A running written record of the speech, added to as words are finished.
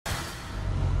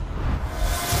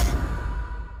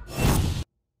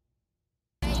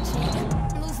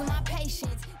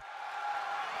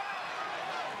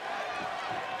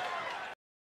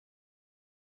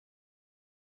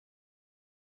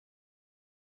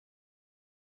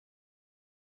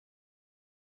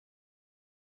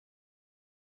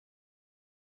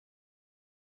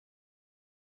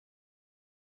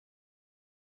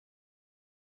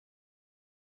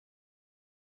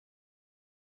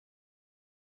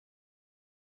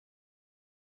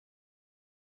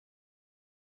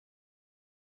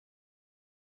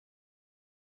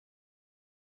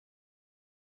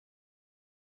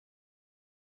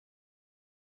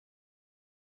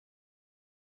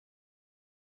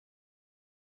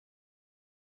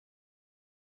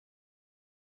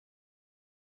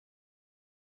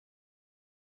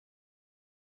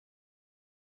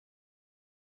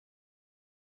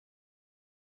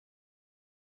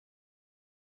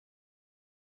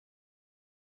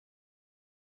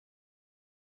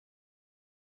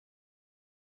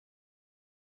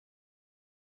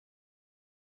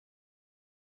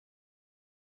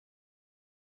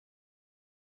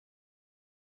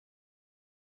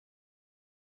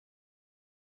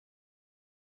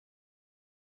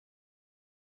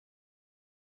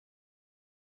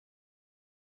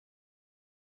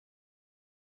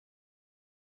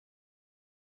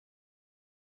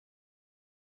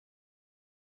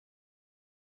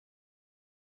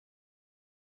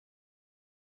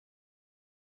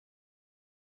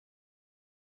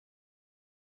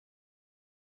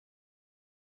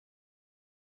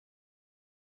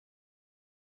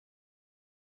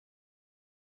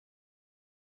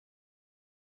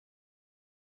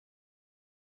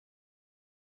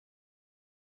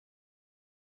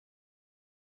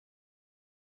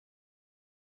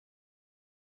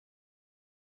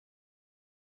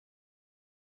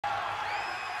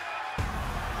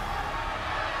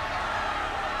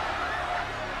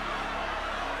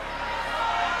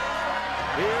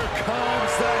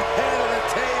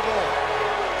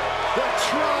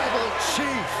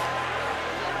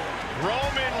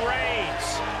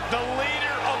The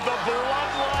leader of the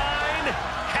bloodline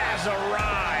has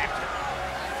arrived.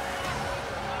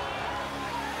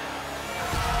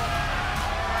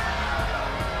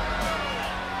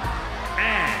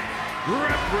 And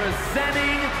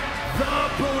representing the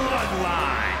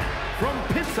bloodline from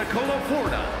Pensacola,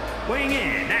 Florida, weighing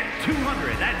in at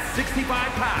 265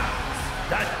 pounds,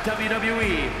 the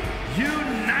WWE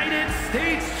United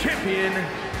States Champion,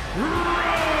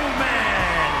 Roman Reigns!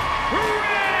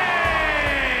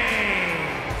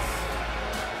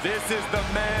 This is the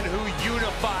man who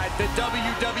unified the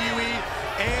WWE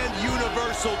and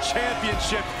Universal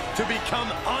Championship to become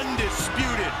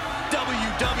undisputed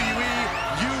WWE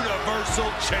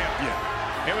Universal Champion.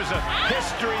 It was a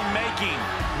history-making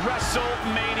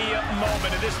WrestleMania moment,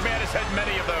 and this man has had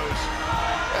many of those.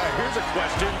 Here's a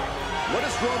question. What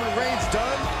has Roman Reigns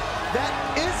done that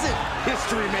isn't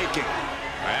history-making?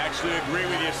 I actually agree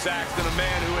with you, Saxton, a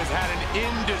man who has had an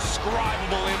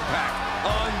indescribable impact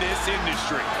on this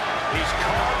industry. He's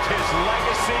carved his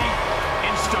legacy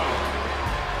in stone.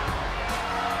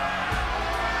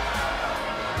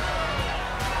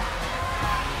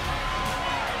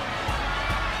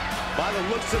 By the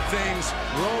looks of things,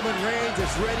 Roman Reigns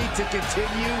is ready to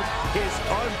continue his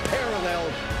unparalleled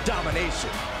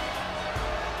domination.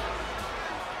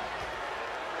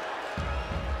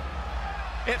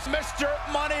 It's Mr.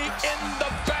 Money in the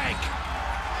Bank.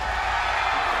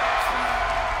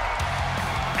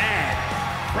 And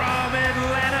from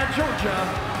Atlanta, Georgia,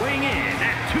 weighing in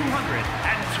at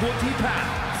 220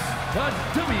 pounds, the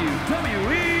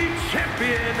WWE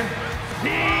Champion,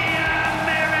 the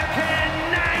American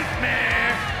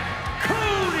Nightmare,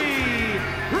 Cody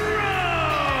Rhodes!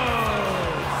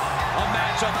 A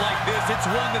matchup like this, it's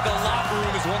one that the locker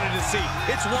room has wanted to see.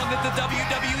 It's one that the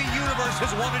WWE Universe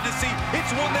has wanted to see.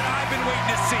 It's one that I've been waiting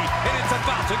to see, and it's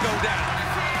about to go down.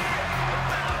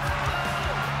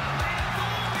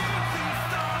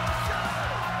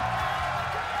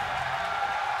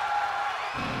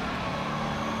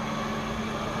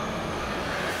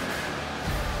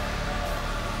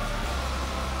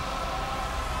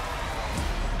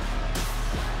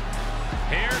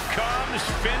 Here comes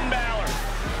Finn Balor.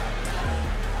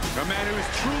 A man who has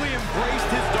truly embraced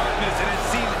his darkness and has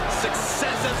seen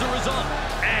success as a result.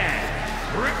 And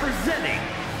representing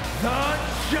the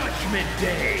Judgment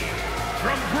Day,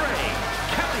 from Bray,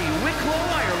 County Wicklow,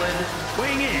 Ireland,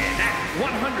 weighing in at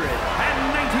 190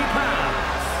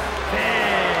 pounds,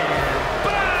 Finn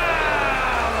Balor!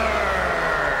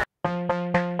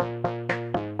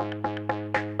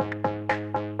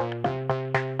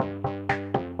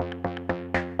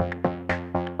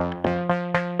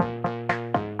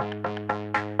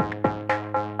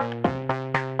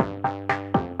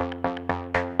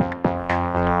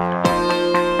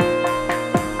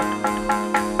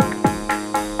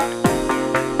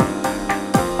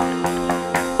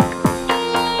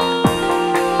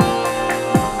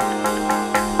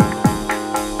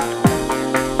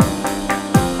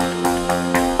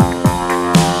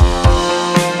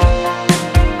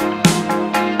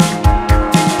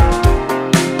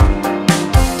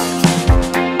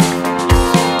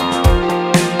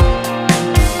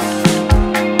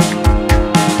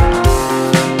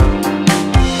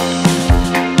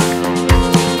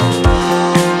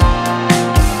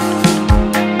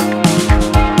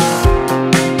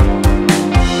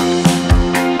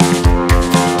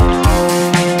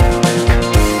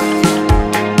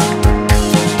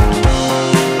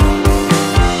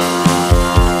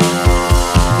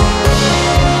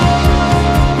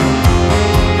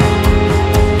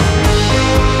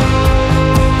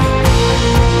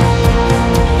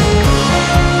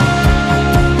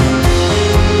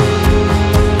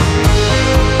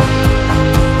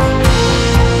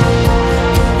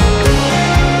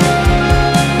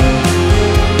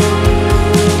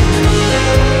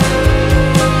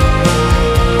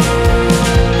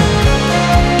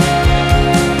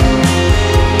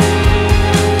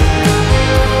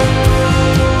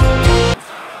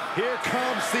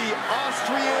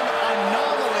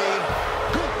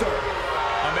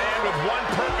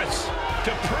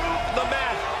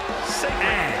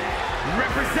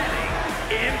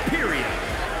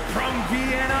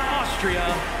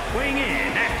 Austria, weighing in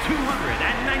at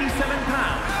 297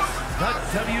 pounds, the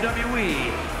WWE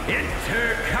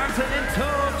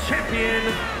Intercontinental Champion,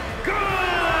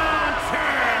 Gunther!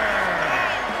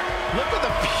 Look at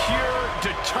the pure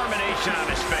determination on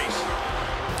his face.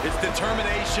 It's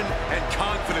determination and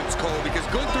confidence, Cole, because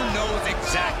Gunther knows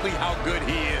exactly how good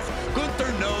he is. Gunther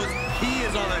knows he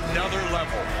is on another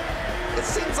level. It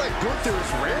seems like Gunther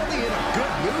is rarely in a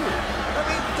good mood. I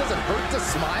mean, does it hurt to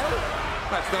smile?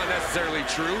 That's not necessarily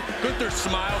true. Gunther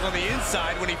smiles on the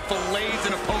inside when he fillets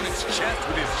an opponent's chest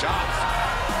with his chops.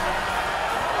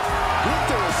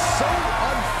 Gunther is so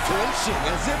unflinching,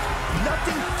 as if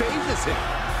nothing phases him.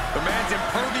 The man's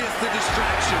impervious to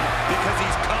distraction because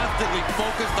he's constantly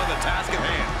focused on the task at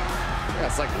hand. Yeah,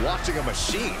 it's like watching a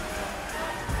machine.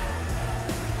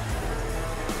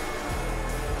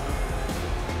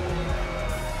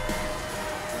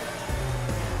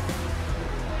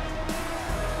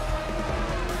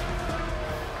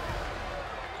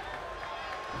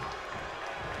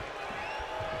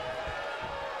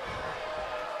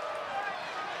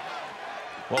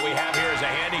 What we have here is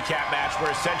a handicap match where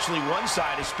essentially one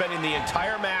side is spending the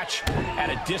entire match at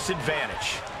a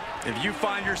disadvantage. If you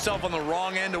find yourself on the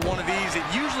wrong end of one of these, it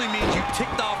usually means you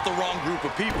ticked off the wrong group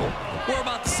of people. We're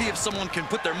about to see if someone can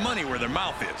put their money where their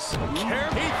mouth is.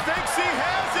 He thinks he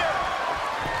has it!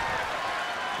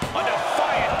 A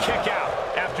defiant kick out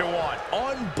after one.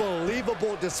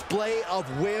 Unbelievable display of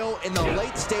will in the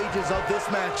late stages of this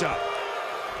matchup.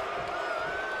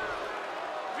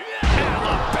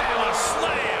 Alabama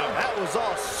slam! That was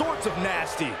all sorts of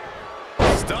nasty.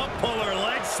 Stump puller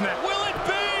leg snap. Will it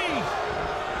be?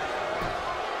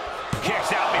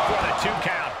 Kicks out before the 2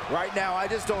 count. Right now, I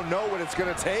just don't know what it's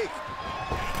going to take.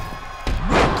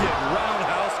 Wicked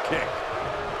roundhouse kick.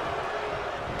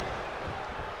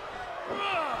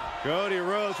 Cody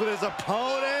Rhodes with his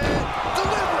opponent,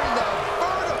 delivering the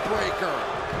vertebreaker.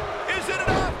 Is it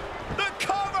enough? The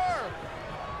cover!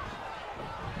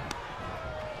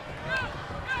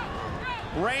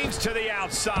 Reigns to the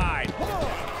outside.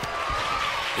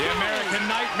 The American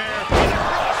Nightmare.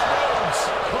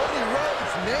 Cody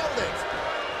Rhodes nailed it.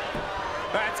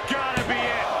 That's gotta be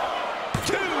it.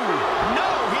 2. No,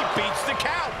 he beats the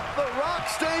count. The Rock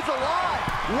stays alive.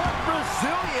 What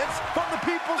resilience from the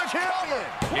People's Champion.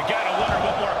 You gotta wonder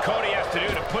what more Cody has to do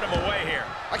to put him away here.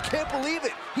 I can't believe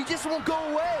it. He just won't go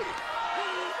away.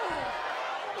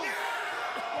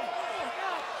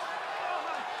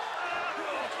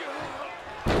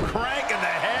 Crank in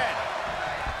the head.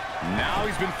 Now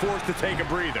he's been forced to take a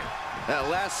breather. That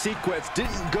last sequence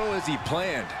didn't go as he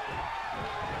planned.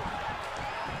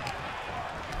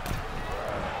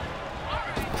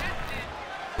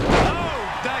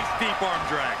 Oh, nice deep arm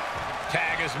drag.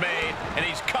 Tag is made, and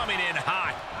he's coming in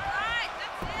hot. All right,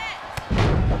 that's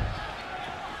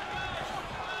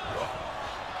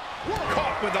it.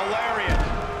 Caught with a lariat.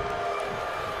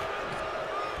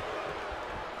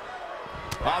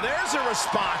 Oh, there's a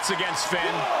response against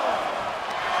Finn.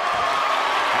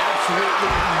 Absolutely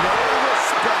no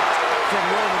respect from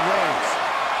Roman Reigns.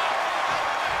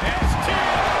 That's 2.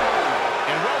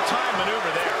 And well-timed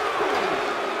maneuver there.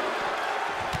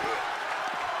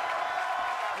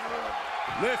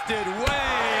 Lifted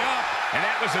way up. And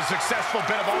that was a successful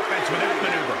bit of offense with that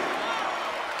maneuver.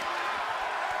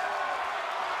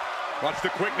 Watch the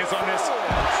quickness on this.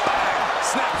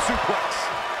 Snap suplex.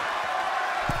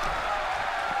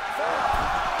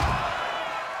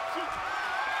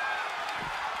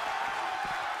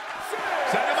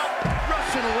 Set him up.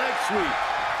 Russian leg sweep.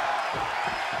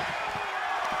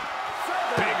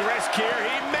 Big risk here.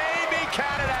 He may be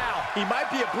counted out. He might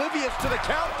be oblivious to the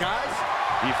count, guys.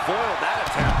 He foiled that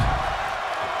attempt.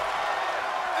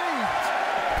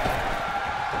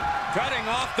 Cutting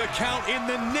off the count in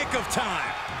the nick of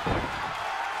time.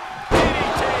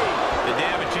 DDT. The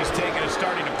damage he's taken is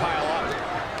starting to pile up.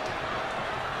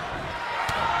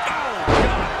 Oh,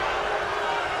 God.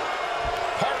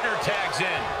 Partner tags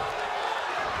in.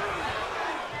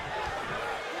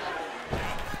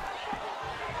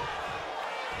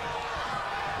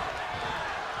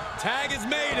 Tag is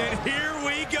made, and here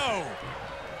we go.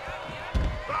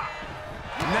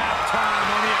 Nap time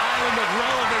on the island of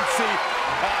relevancy.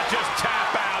 Just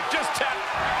tap out. Just tap.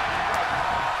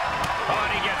 Oh,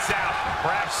 and he gets out.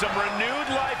 Perhaps some renewed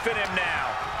life in him now.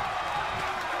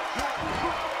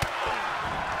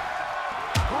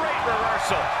 Great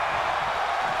reversal.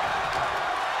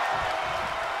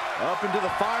 Up into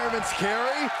the fireman's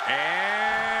carry.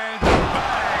 And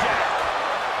bang.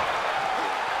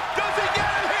 Does he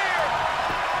get him here?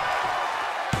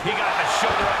 He got the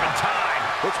shoulder up in time.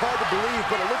 It's hard to believe,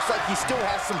 but it looks like he still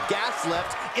has some gas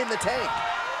left in the tank.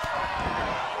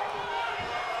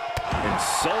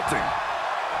 Insulting.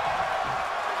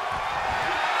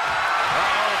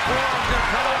 Oh, forearms are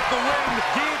cut off the ring.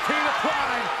 Guillotine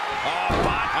applied. Oh,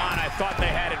 Baton, I thought they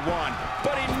had it won,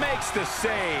 but he makes the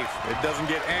save. It doesn't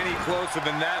get any closer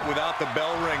than that without the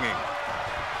bell ringing.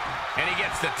 And he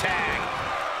gets the tag.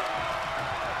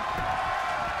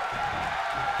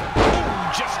 Ooh,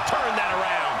 just turn that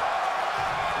around.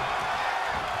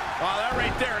 Oh, that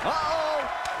right there. Uh-oh.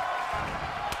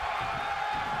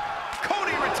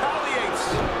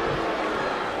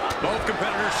 Both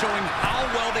competitors showing how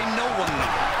well they know one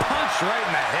another. Punch right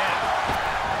in the head.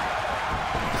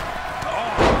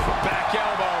 Oh, back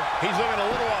elbow. He's looking a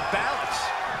little off balance.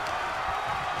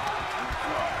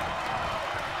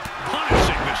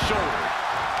 Punishing the shoulder.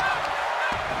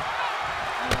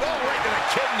 Oh, right to the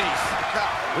kidneys.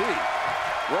 Golly.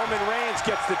 Roman Reigns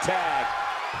gets the tag.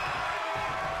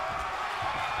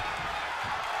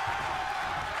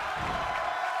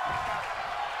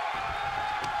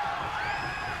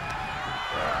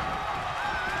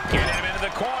 Get him into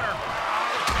the corner.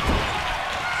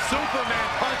 Superman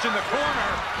punch in the corner.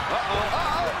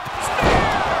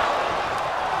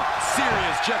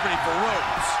 Serious jeopardy for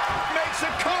Rhodes. Makes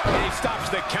a cover. He stops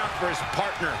the count for his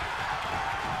partner.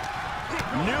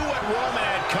 Knew what Roman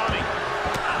had coming.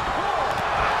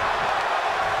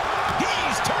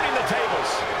 He's turning the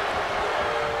tables.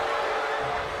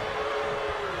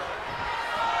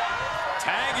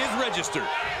 Tag is registered.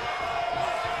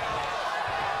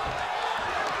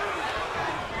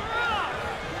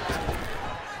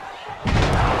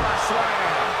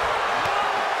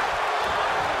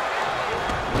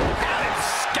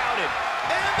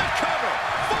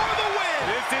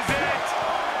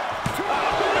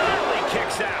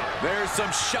 There's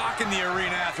some shock in the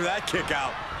arena after that kick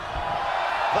out.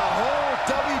 The whole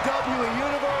WWE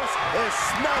Universe is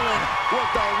smelling what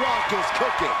The Rock is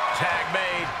cooking. Tag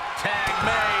made. Tag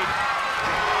made.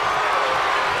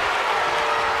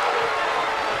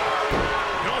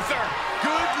 No, sir.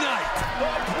 Good night.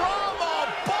 The Brahma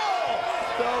Bull.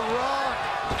 The Rock.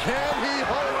 Can he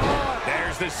hold on?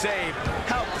 There's the save.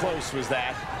 How close was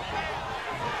that?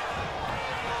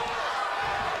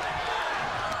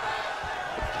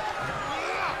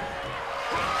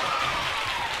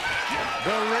 The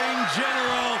ring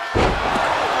general.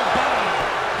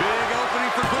 Big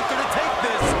opening for Gunther to take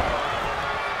this.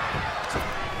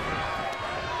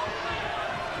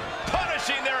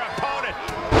 Punishing their opponent.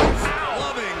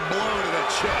 Loving blow to the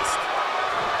chest.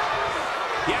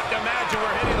 You have to imagine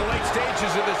we're hitting the late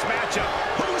stages of this matchup.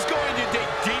 Who's going to dig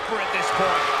deeper at this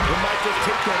point? It might just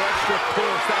take that extra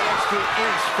push, that extra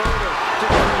inch further to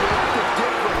create the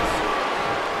difference.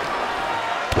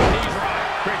 He's right.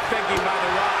 Quick thinking by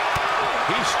The Rock.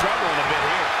 He's struggling a bit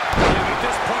here. Yeah, at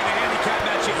this point in a handicap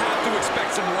match, you have to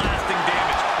expect some lasting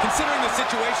damage. Considering the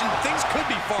situation, things could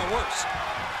be far worse.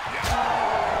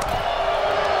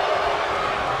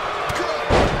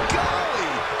 Good golly!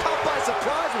 Caught by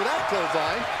surprise with that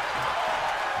clothesline.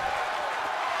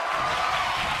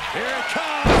 Here it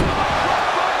comes.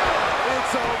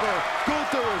 It's over.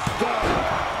 Gunther is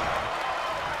done.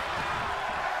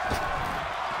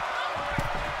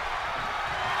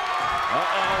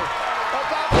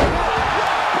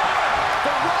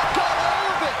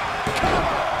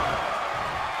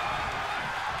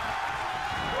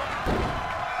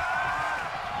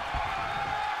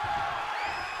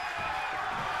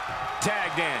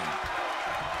 Tagged in.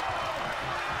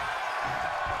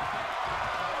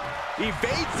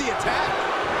 Evades the attack.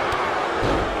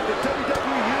 The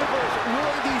WWE Universe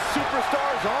rooting these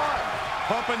superstars on.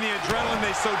 Pumping the adrenaline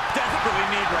they so desperately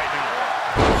need right now.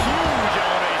 Huge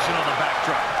elevation on the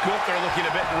backdrop. Gunther looking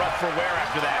a bit rough for wear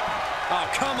after that. Oh,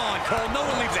 come on, Cole. No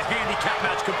one leaves a handicap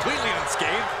match completely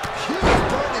unscathed. Huge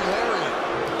burning lariat.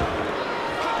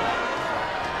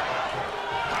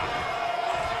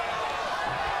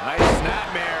 Nice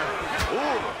snapmare.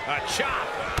 Ooh, a chop.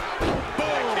 Boom.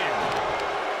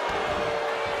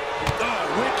 Oh,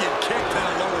 wicked kick to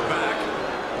the lower back.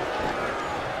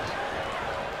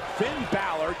 Finn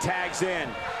Balor tags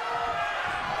in.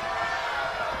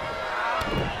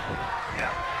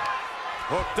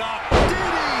 Hooked up.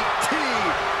 DDT.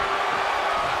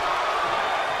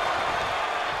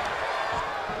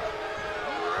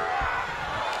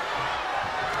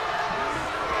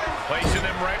 Placing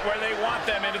them right where they want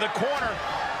them, into the corner.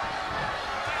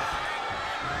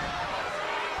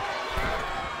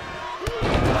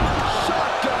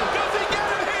 Shotgun. Does he get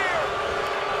him here?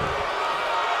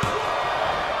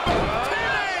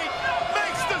 Teammate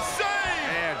makes the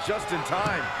save. And just in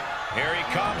time. Here he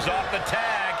comes off the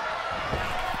tag.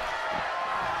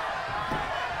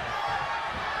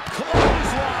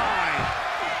 Clothesline.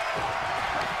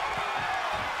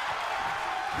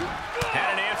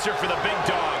 Had an answer for the big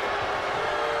dog.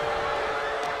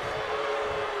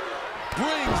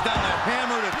 Brings down a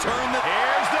hammer to turn the...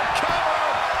 Here's the cover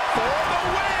for the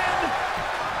win.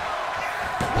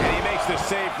 And he makes the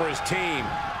save for his team.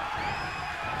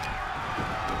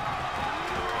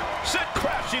 Sent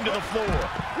crashing to the floor.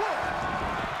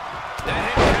 That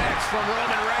hit connects from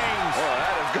Roman Reigns. Oh,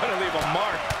 that is going to leave a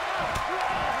mark.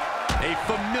 A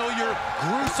familiar,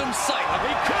 gruesome sight.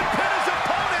 He could pin his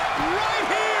opponent right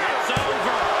here. It's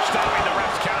over.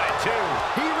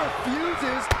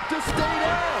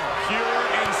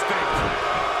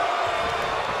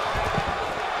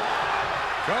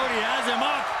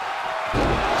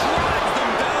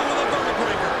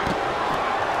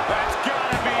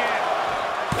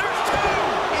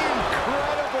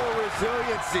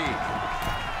 see.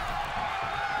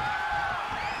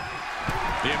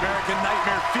 The American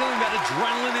Nightmare feeling that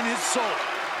adrenaline in his soul.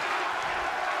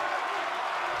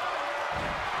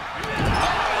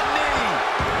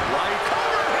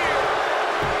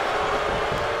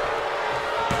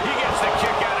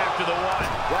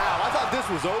 Wow, I thought this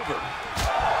was over.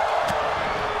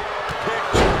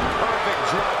 Picture perfect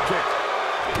drop kick.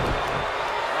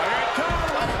 Here it comes.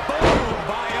 Boom,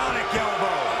 bionic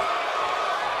elbow.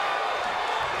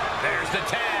 There's the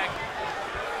tag.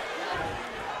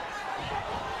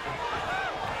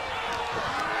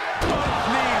 Both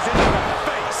knees into the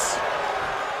face.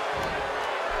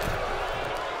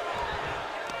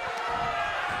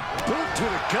 Boot to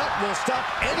the gut will stop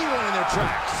anyone in their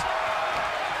tracks.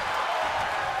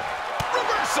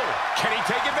 Can he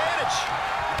take advantage?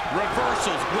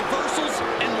 Reversals, reversals,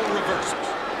 and more reversals.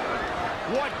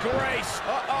 What grace.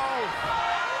 Uh-oh.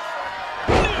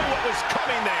 Knew what was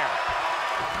coming there.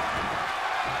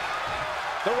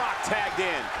 The Rock tagged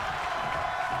in.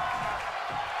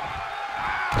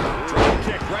 Drop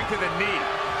kick right to the knee.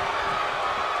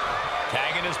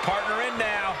 Tagging his partner in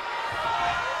now.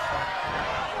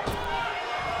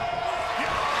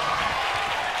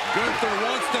 Gunther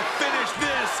wants to finish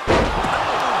this.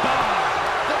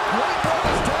 The Great One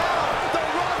is down. The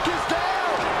Rock is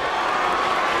down.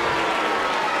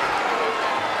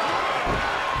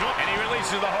 And he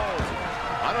releases the hold.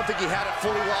 I don't think he had it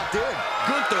fully locked in.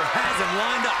 Gunther has him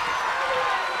lined up.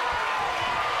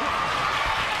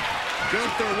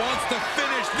 Gunther wants to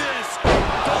finish this.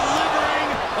 Delivering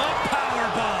a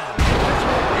powerbomb. This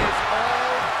one is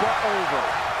all but over.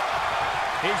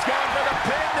 He's going for the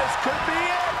pin. This could be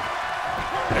it.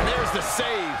 And there's the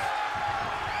save.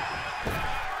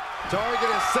 Target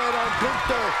is set on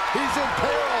Gunther. He's in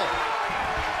peril.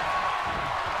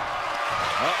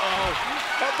 Uh-oh.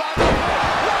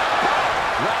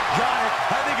 Rock got it.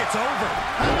 I think it's over.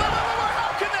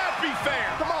 How can that be fair?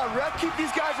 Come on, ref. Keep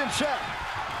these guys in check.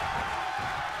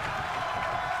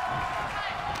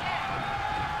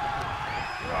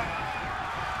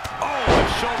 Oh, the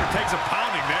shoulder takes a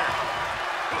pounding there.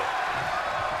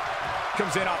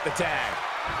 Comes in off the tag.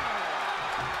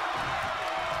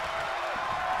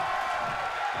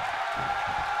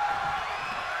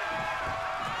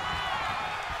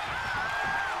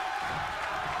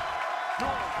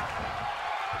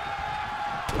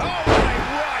 Oh,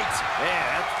 right. Yeah,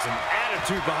 that's some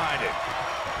attitude behind it.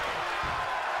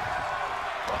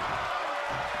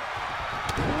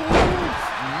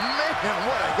 Man,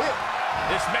 what a hit.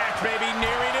 This match may be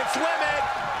nearing its limit.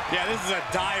 Yeah, this is a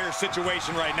dire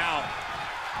situation right now.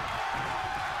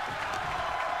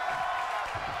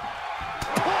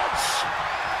 Punch!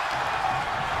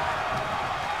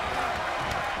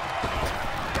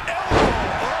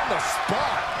 Elbow on the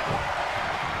spot.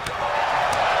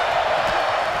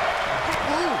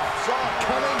 Ooh, saw it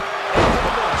coming.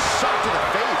 Elbow shot to the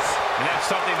face. And that's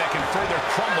something that can further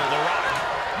crumble The Rock.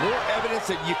 More evidence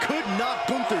that you could knock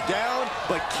Gunther down,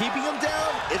 but keeping him down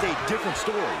is a different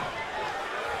story.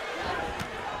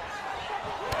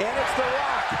 And it's The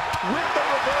Rock with the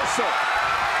reversal.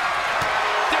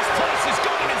 This place is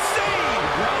going insane.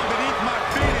 The ground beneath my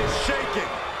feet is shaking.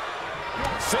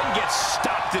 Finn gets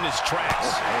stopped in his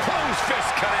tracks. Closed fist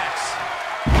connects.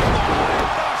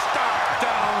 Buster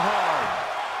down hard.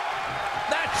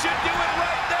 That should do it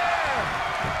right there.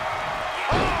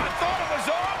 Oh, I thought it was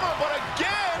over, but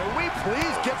again. Can we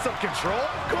please get some control?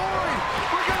 Corey,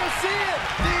 we're going to see it.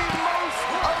 The most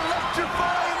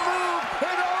electrifying move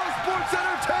in all sports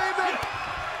entertainment.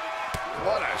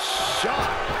 What a shot.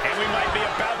 And we might be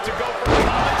about to go from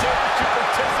commentators to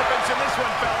participants in this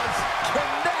one, fellas. Can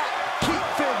that keep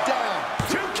Finn down?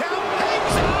 2 count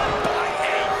hangs on by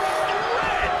a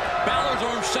thread. Balor's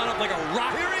arm shot up like a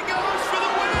rocket